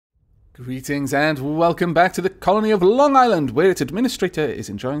Greetings and welcome back to the colony of Long Island, where its administrator is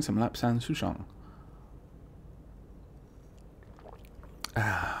enjoying some Lapsang Souchong.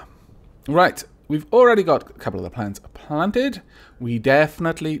 Right, we've already got a couple of the plants planted. We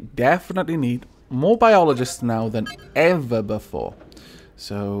definitely need more biologists now than ever before.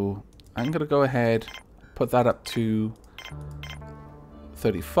 So I'm going to go ahead, put that up to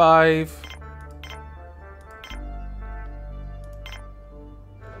 35.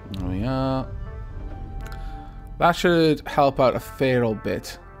 There we are. That should help out a fair old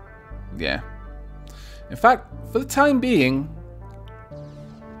bit. Yeah. In fact, for the time being...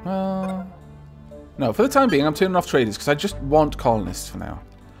 no, for the time being, I'm turning off traders because I just want colonists for now.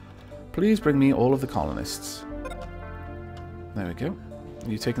 Please bring me all of the colonists. There we go. Are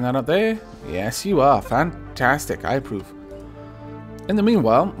you taking that up there? Yes, you are. Fantastic. I approve. In the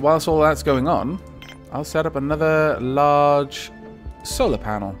meanwhile, whilst all that's going on, I'll set up another large solar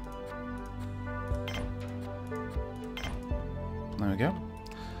panel. There we go.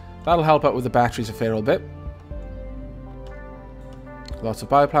 That'll help out with the batteries a fair old bit. Lots of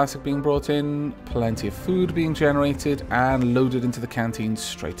bioplastic being brought in, plenty of food being generated and loaded into the canteen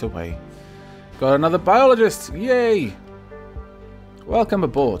straight away. Got another biologist! Yay! Welcome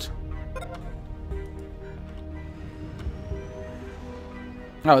aboard.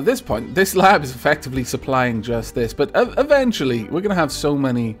 Now at this point, this lab is effectively supplying just this, but eventually we're going to have so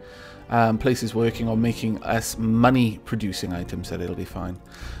many places working on making us money-producing items that it'll be fine.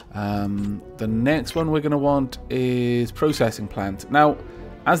 The next one we're going to want is processing plant. Now,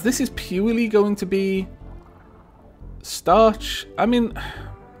 as this is purely going to be starch, I mean,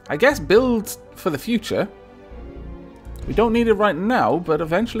 I guess build for the future. We don't need it right now, but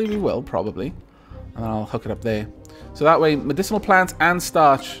eventually we will, probably. And I'll hook it up there. So that way, medicinal plants and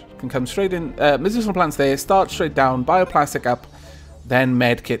starch can come straight in. Medicinal plants there, starch straight down, bioplastic up, then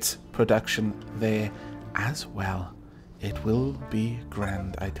medkit production there as well. It will be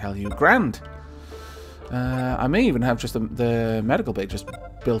grand, I tell you. Grand! I may even have just the medical bay just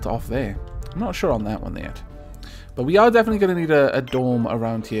built off there. I'm not sure on that one yet. But we are definitely going to need a dorm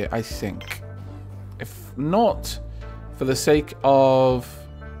around here, I think. If not for the sake of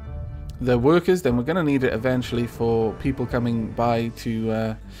the workers, then we're going to need it eventually for people coming by to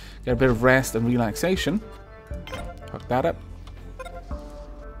get a bit of rest and relaxation. Hook that up.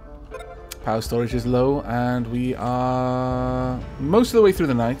 Power storage is low, and we are most of the way through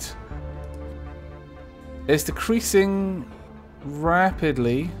the night. It's decreasing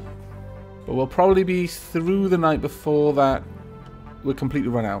rapidly, but we'll probably be through the night before that we're completely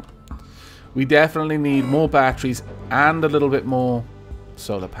run out. We definitely need more batteries and a little bit more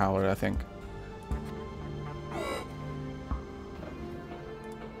solar power, I think.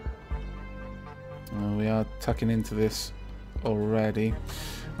 We are tucking into this already.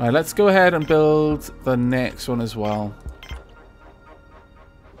 Alright, let's go ahead and build the next one as well.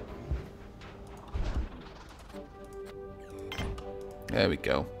 There we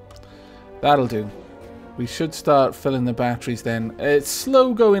go. That'll do. We should start filling the batteries then. It's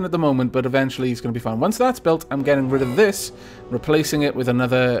slow going at the moment, but eventually it's going to be fine. Once that's built, I'm getting rid of this, replacing it with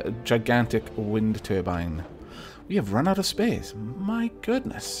another gigantic wind turbine. We have run out of space. My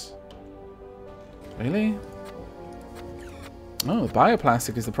goodness. Really? Oh, the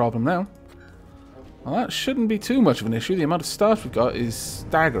bioplastic is the problem now. Well, that shouldn't be too much of an issue. The amount of starch we've got is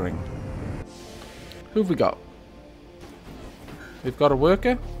staggering. Who have we got? We've got a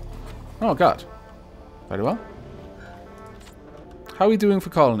worker? Oh, God. Very well. How are we doing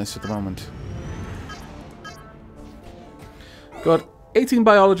for colonists at the moment? Got 18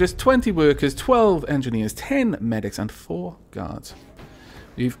 biologists, 20 workers, 12 engineers, 10 medics, and 4 guards.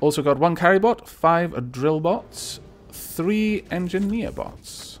 We've also got 1 carry bot, 5 drill bots, 3 engineer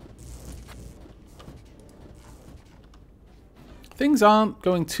bots. Things aren't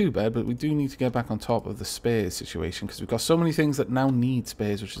going too bad, but we do need to get back on top of the spares situation because we've got so many things that now need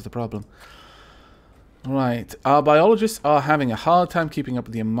spares, which is the problem. Right, our biologists are having a hard time keeping up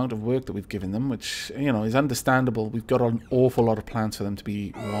with the amount of work that we've given them, which, you know, is understandable. We've got an awful lot of plants for them to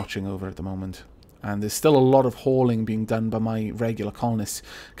be watching over at the moment. And there's still a lot of hauling being done by my regular colonists.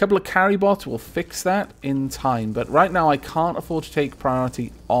 A couple of carry bots will fix that in time, but right now I can't afford to take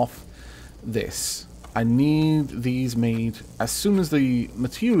priority off this. I need these made as soon as the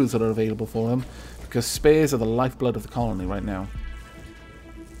materials that are available for them, because spares are the lifeblood of the colony right now.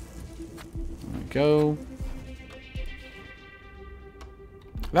 There we go.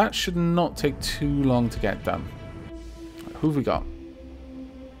 That should not take too long to get done. Who have we got?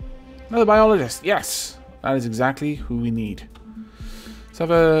 Another biologist. Yes! That is exactly who we need. Let's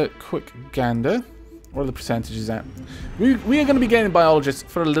have a quick gander. What are the percentages at? We are going to be getting biologists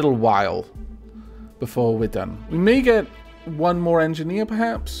for a little while before we're done. We may get one more engineer,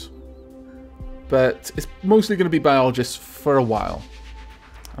 perhaps. But it's mostly going to be biologists for a while.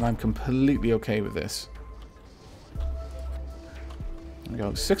 And I'm completely okay with this. There we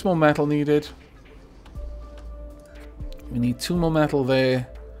go. 6 more metal needed. We need 2 more metal there.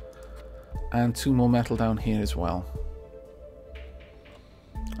 And 2 more metal down here as well.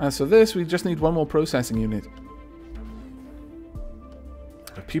 As for this, we just need 1 more processing unit.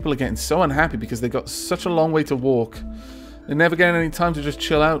 But people are getting so unhappy because they got such a long way to walk. They're never getting any time to just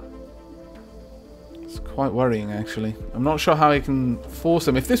chill out. It's quite worrying, actually. I'm not sure how I can force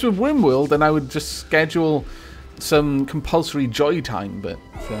them. If this were RimWorld, then I would just schedule some compulsory joy time. But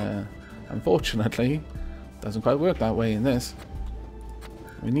unfortunately, it doesn't quite work that way in this.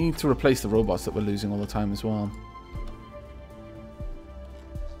 We need to replace the robots that we're losing all the time as well.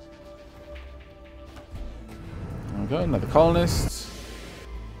 There we go, another colonist.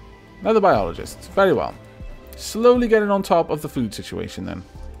 Another biologist. Very well. Slowly getting on top of the food situation then.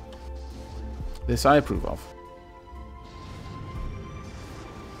 This I approve of.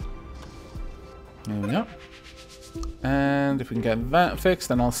 There we go. And if we can get that fixed,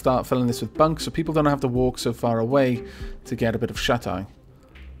 then I'll start filling this with bunks so people don't have to walk so far away to get a bit of shut-eye.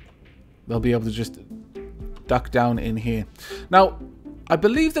 They'll be able to just duck down in here. Now, I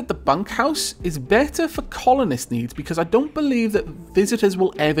believe that the bunkhouse is better for colonist needs because I don't believe that visitors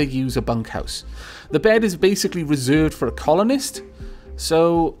will ever use a bunkhouse. The bed is basically reserved for a colonist,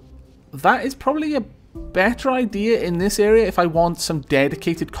 so that is probably a better idea in this area if I want some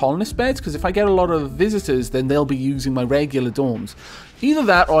dedicated colonist beds, because if I get a lot of visitors, then they'll be using my regular dorms. Either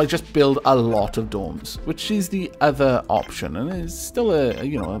that or I just build a lot of dorms, which is the other option, and it's still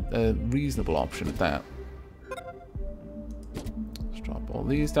a reasonable option at that. Let's drop all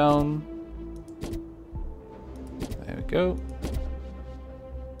these down. There we go.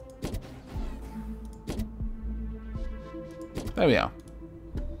 There we are.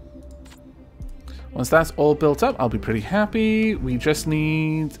 Once that's all built up, I'll be pretty happy. We just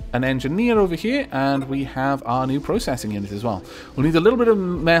need an engineer over here, and we have our new processing unit as well. We'll need a little bit of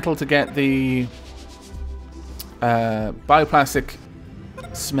metal to get the bioplastic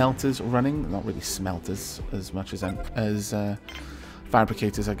smelters running. Not really smelters as much as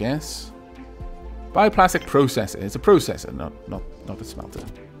fabricators, I guess. Bioplastic processor. It's a processor, not a smelter.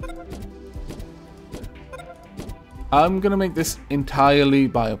 I'm going to make this entirely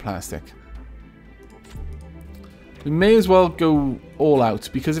bioplastic. We may as well go all out,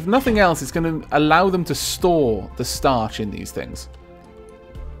 because if nothing else, it's going to allow them to store the starch in these things.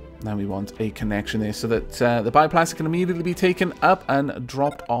 Now we want a connection there so that the bioplastic can immediately be taken up and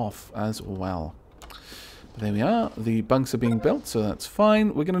dropped off as well. But there we are. The bunks are being built, so that's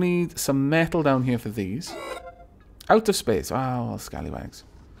fine. We're going to need some metal down here for these. Out of space. Oh, scallywags.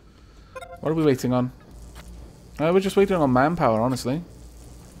 What are we waiting on? We're just waiting on manpower, honestly.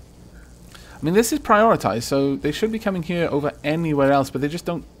 I mean, this is prioritized, so they should be coming here over anywhere else, but they just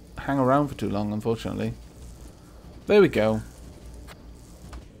don't hang around for too long, unfortunately. There we go.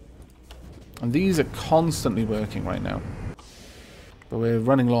 And these are constantly working right now. But we're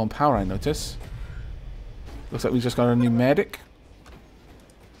running low on power, I notice. Looks like we just got a new medic.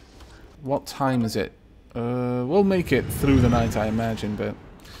 What time is it? We'll make it through the night, I imagine, but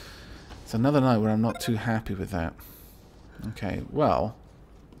it's another night where I'm not too happy with that. Okay, well,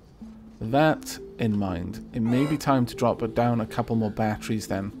 that in mind, it may be time to drop down a couple more batteries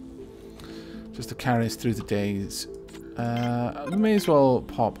then, just to carry us through the days. We may as well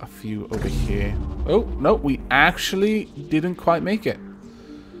pop a few over here. Oh, no, we actually didn't quite make it.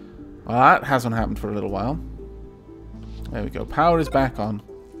 Well, that hasn't happened for a little while. There we go, power is back on.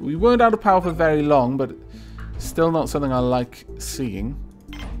 We weren't out of power for very long, but still not something I like seeing.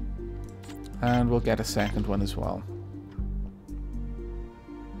 And we'll get a second one as well.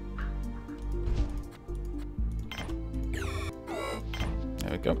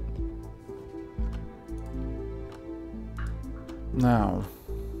 There we go. Now,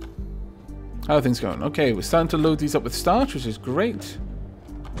 how are things going? Okay, we're starting to load these up with starch, which is great.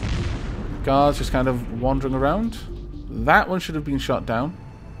 Guards just kind of wandering around. That one should have been shot down.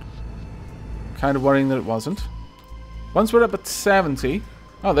 Kind of worrying that it wasn't. Once we're up at 70...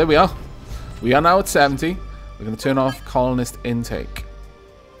 Oh, there we are. We are now at 70. We're going to turn off colonist intake.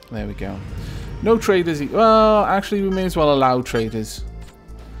 There we go. No traders... Well, actually, we may as well allow traders.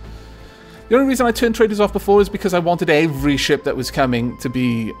 The only reason I turned traders off before is because I wanted every ship that was coming to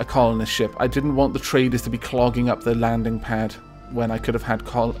be a colonist ship. I didn't want the traders to be clogging up the landing pad when I could have had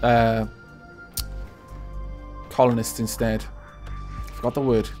colonists instead. Forgot the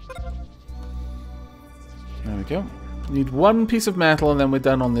word. There we go. Need one piece of metal and then we're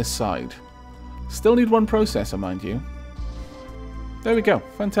done on this side. Still need one processor, mind you. There we go.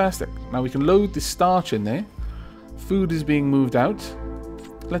 Fantastic. Now we can load the starch in there. Food is being moved out.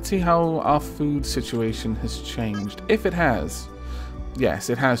 Let's see how our food situation has changed. If it has. Yes,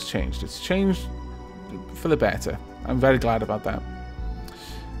 it has changed. It's changed for the better. I'm very glad about that.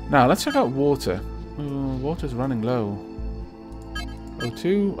 Now, let's check out water. Water's running low.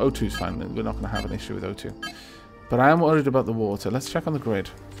 O2? O2's fine. We're not going to have an issue with O2. But I am worried about the water. Let's check on the grid.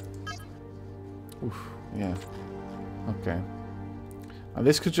 Oof, yeah. Okay. Now,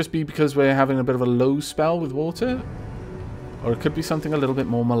 this could just be because we're having a bit of a low spell with water. Or it could be something a little bit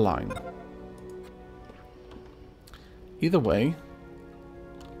more malign. Either way,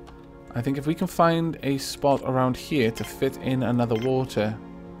 I think if we can find a spot around here to fit in another water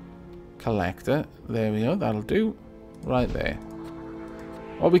collector. There we go. That'll do. Right there.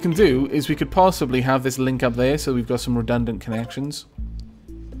 What we can do is we could possibly have this link up there so we've got some redundant connections.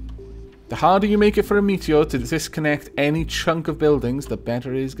 The harder you make it for a meteor to disconnect any chunk of buildings, the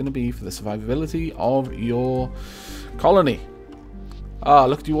better it is going to be for the survivability of your colony. Ah,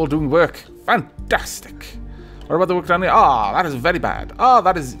 look at you all doing work. Fantastic. What about the work down here? Ah, that is very bad. Ah,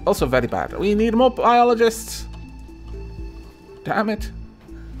 that is also very bad. We need more biologists. Damn it.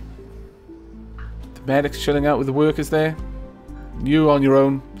 The medic's chilling out with the workers there. You on your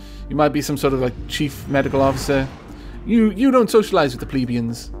own. You might be some sort of like chief medical officer. You don't socialize with the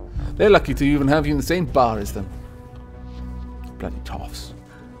plebeians. They're lucky to even have you in the same bar as them. Bloody toffs.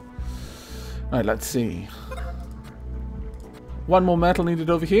 Alright, let's see. One more metal needed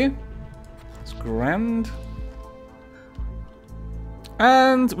over here. It's grand.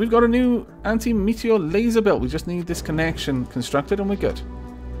 And we've got a new anti-meteor laser built. We just need this connection constructed and we're good.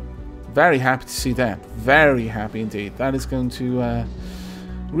 Very happy to see that. Very happy indeed. That is going to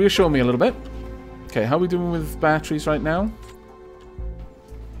reassure me a little bit. Okay, how are we doing with batteries right now?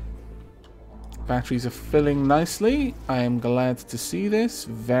 Batteries are filling nicely. I am glad to see this.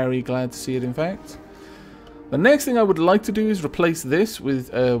 Very glad to see it, in fact. The next thing I would like to do is replace this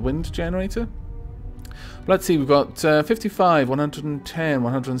with a wind generator. Let's see, we've got 55, 110,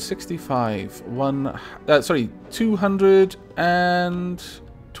 165,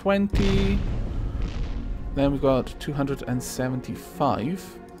 220. Then we've got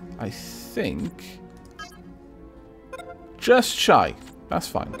 275. I think. Just shy. That's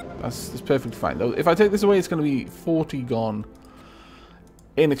fine. That's perfectly fine. Though, if I take this away, it's going to be 40 gone.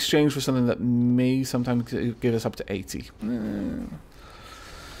 In exchange for something that may sometimes give us up to 80.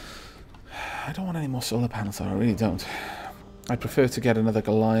 I don't want any more solar panels, though. I really don't. I prefer to get another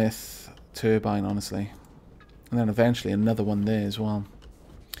Goliath turbine, honestly. And then eventually another one there as well.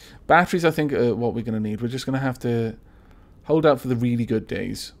 Batteries, I think, are what we're going to need. We're just going to have to hold out for the really good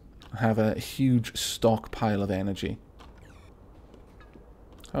days. Have a huge stockpile of energy.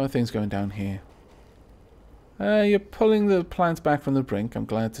 How are things going down here? You're pulling the plant back from the brink. I'm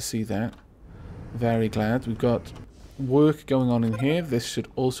glad to see that. Very glad. We've got work going on in here. This should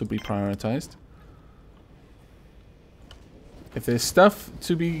also be prioritized. If there's stuff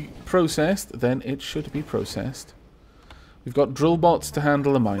to be processed, then it should be processed. We've got drill bots to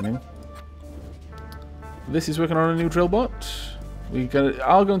handle the mining. This is working on a new drill bot. We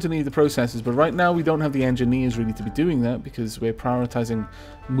are going to need the processors, but right now we don't have the engineers really to be doing that because we're prioritizing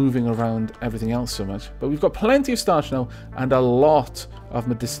moving around everything else so much. But we've got plenty of starch now and a lot of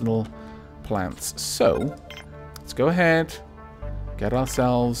medicinal plants. So, let's go ahead, get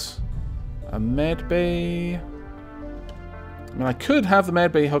ourselves a med bay. I mean, I could have the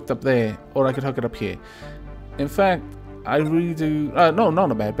med bay hooked up there, or I could hook it up here. In fact, I really do... no,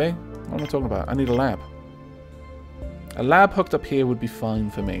 not a med bay. What am I talking about? I need a lab. A lab hooked up here would be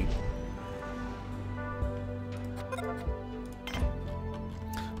fine for me.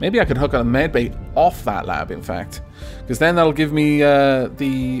 Maybe I could hook a med bay off that lab, in fact. Because then that'll give me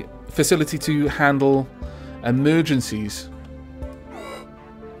the facility to handle emergencies.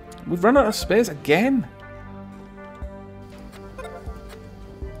 We've run out of space again.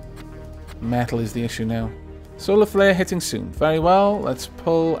 Metal is the issue now. Solar flare hitting soon. Very well. Let's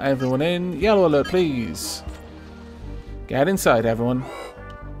pull everyone in. Yellow alert, please. Get inside, everyone.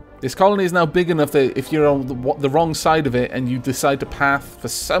 This colony is now big enough that if you're on the wrong side of it and you decide to path for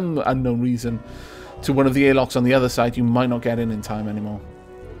some unknown reason to one of the airlocks on the other side, you might not get in time anymore.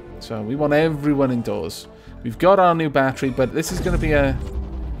 So we want everyone indoors. We've got our new battery, but this is going to be a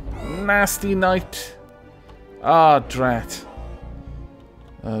nasty night. Ah, drat.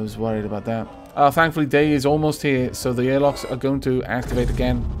 I was worried about that. Thankfully, day is almost here, so the airlocks are going to activate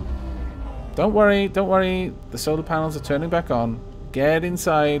again. Don't worry, don't worry. The solar panels are turning back on. Get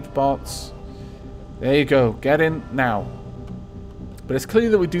inside, bots. There you go. Get in now. But it's clear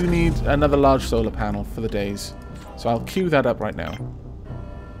that we do need another large solar panel for the days. So I'll queue that up right now.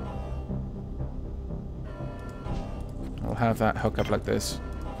 I'll have that hook up like this.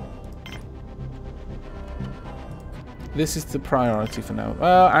 This is the priority for now.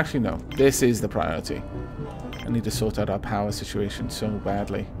 Well, actually no. This is the priority. I need to sort out our power situation so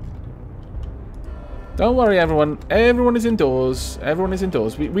badly. Don't worry, everyone. Everyone is indoors. Everyone is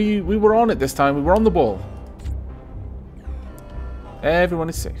indoors. We were on it this time. We were on the ball. Everyone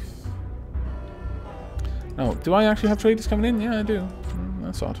is safe. Oh, do I actually have traders coming in? Yeah, I do.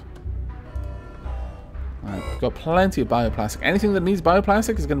 That's odd. Alright, we've got plenty of bioplastic. Anything that needs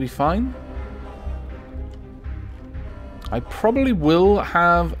bioplastic is going to be fine. I probably will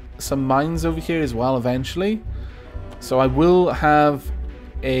have some mines over here as well eventually. So I will have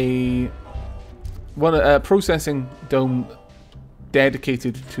a processing dome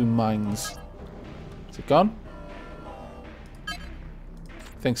dedicated to mines. Is it gone? I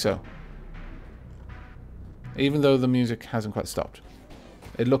think so. Even though the music hasn't quite stopped.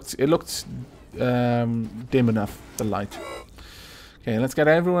 It looked dim enough, the light. Okay, let's get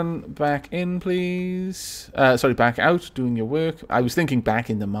everyone back in, please. Sorry, back out, doing your work. I was thinking back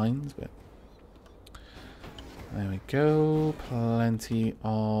in the mines, but... There we go. Plenty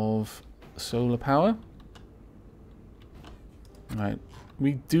of solar power. Right.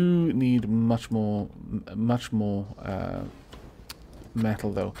 We do need much more metal,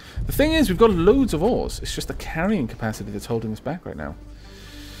 though. The thing is, we've got loads of ores. It's just the carrying capacity that's holding us back right now.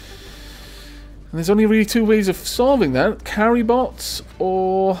 And there's only really two ways of solving that. Carry bots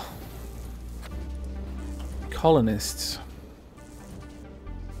or colonists.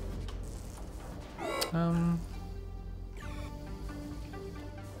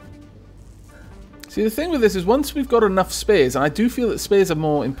 See, the thing with this is once we've got enough spares, and I do feel that spares are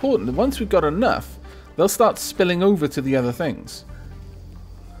more important, and once we've got enough, they'll start spilling over to the other things.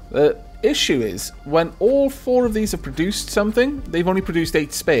 The issue is, when all 4 of these have produced something, they've only produced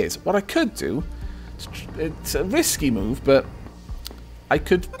 8 spares. What I could do, it's a risky move, but I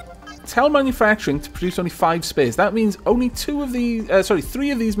could tell manufacturing to produce only 5 spares. That means only 3 of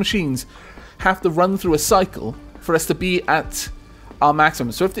these machines have to run through a cycle for us to be at our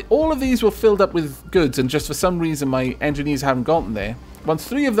maximum. So if all of these were filled up with goods and just for some reason my engineers haven't gotten there, once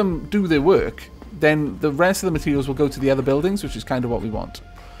 3 of them do their work, then the rest of the materials will go to the other buildings, which is kind of what we want.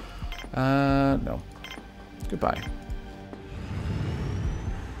 No. Goodbye.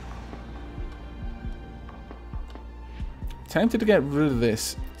 Tempted to get rid of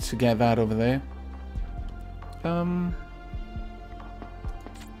this to get that over there. No.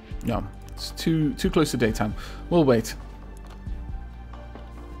 It's too close to daytime. We'll wait.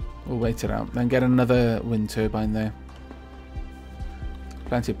 We'll wait it out. Then get another wind turbine there.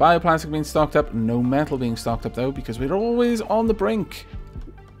 Plenty of bioplastic being stocked up. No metal being stocked up, though, because we're always on the brink.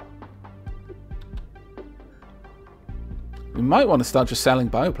 We might want to start just selling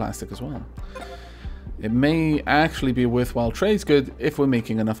bioplastic as well. It may actually be a worthwhile trades good if we're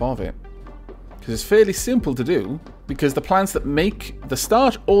making enough of it. Because it's fairly simple to do, because the plants that make the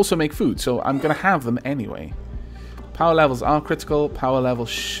starch also make food, so I'm going to have them anyway. Power levels are critical. Power levels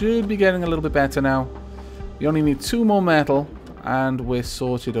should be getting a little bit better now. We only need 2 more metal, and we're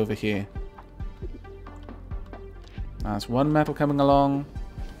sorted over here. That's 1 metal coming along.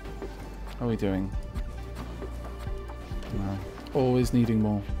 How are we doing? No. Always needing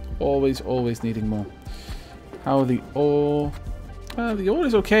more. Always needing more. How are the ore? The ore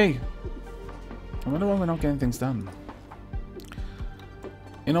is okay. I wonder why we're not getting things done.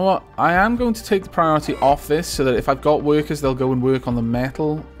 You know what? I am going to take the priority off this so that if I've got workers, they'll go and work on the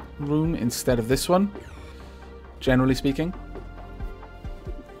metal room instead of this one. Generally speaking.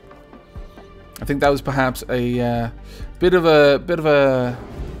 I think that was perhaps a bit of a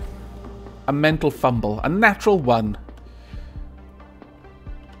mental fumble. A natural one.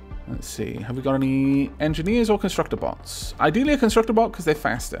 Let's see. Have we got any engineers or constructor bots? Ideally a constructor bot because they're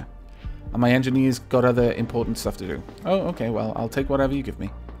faster. And my engineers got other important stuff to do. Oh, okay. Well, I'll take whatever you give me.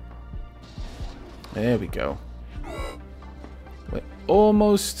 There we go. We're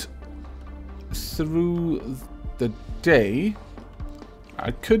almost through the day.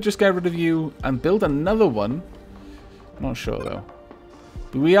 I could just get rid of you and build another one. Not sure, though.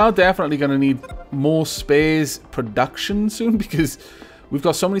 But we are definitely going to need more spares production soon because we've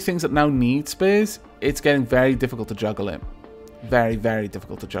got so many things that now need spares. It's getting very difficult to juggle it. Very, very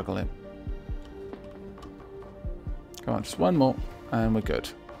difficult to juggle it. Come on, just 1 more, and we're good.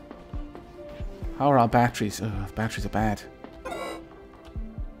 How are our batteries? Ugh, batteries are bad.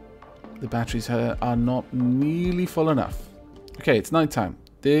 The batteries are not nearly full enough. Okay, it's nighttime.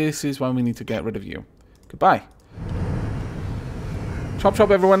 This is when we need to get rid of you. Goodbye. Chop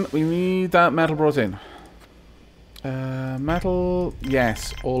chop, everyone. We need that metal brought in. Metal,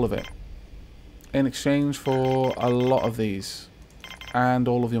 yes, all of it. In exchange for a lot of these. And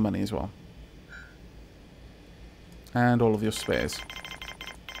all of your money as well. And all of your spares.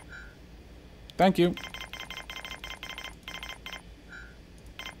 Thank you.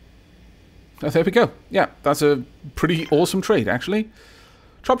 Oh, there we go. Yeah, that's a pretty awesome trade, actually.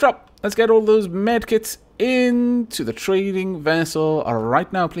 Chop chop. Let's get all those medkits into the trading vessel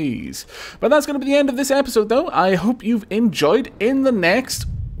right now, please. But that's going to be the end of this episode, though. I hope you've enjoyed. In the next...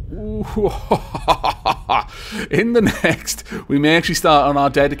 in the next, we may actually start on our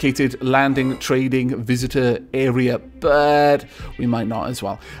dedicated landing, trading, visitor area, but we might not as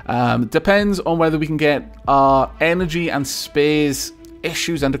well. Depends on whether we can get our energy and space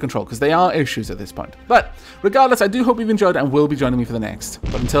issues under control, because they are issues at this point. But regardless, I do hope you've enjoyed and will be joining me for the next.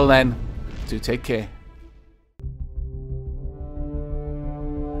 But until then, do take care.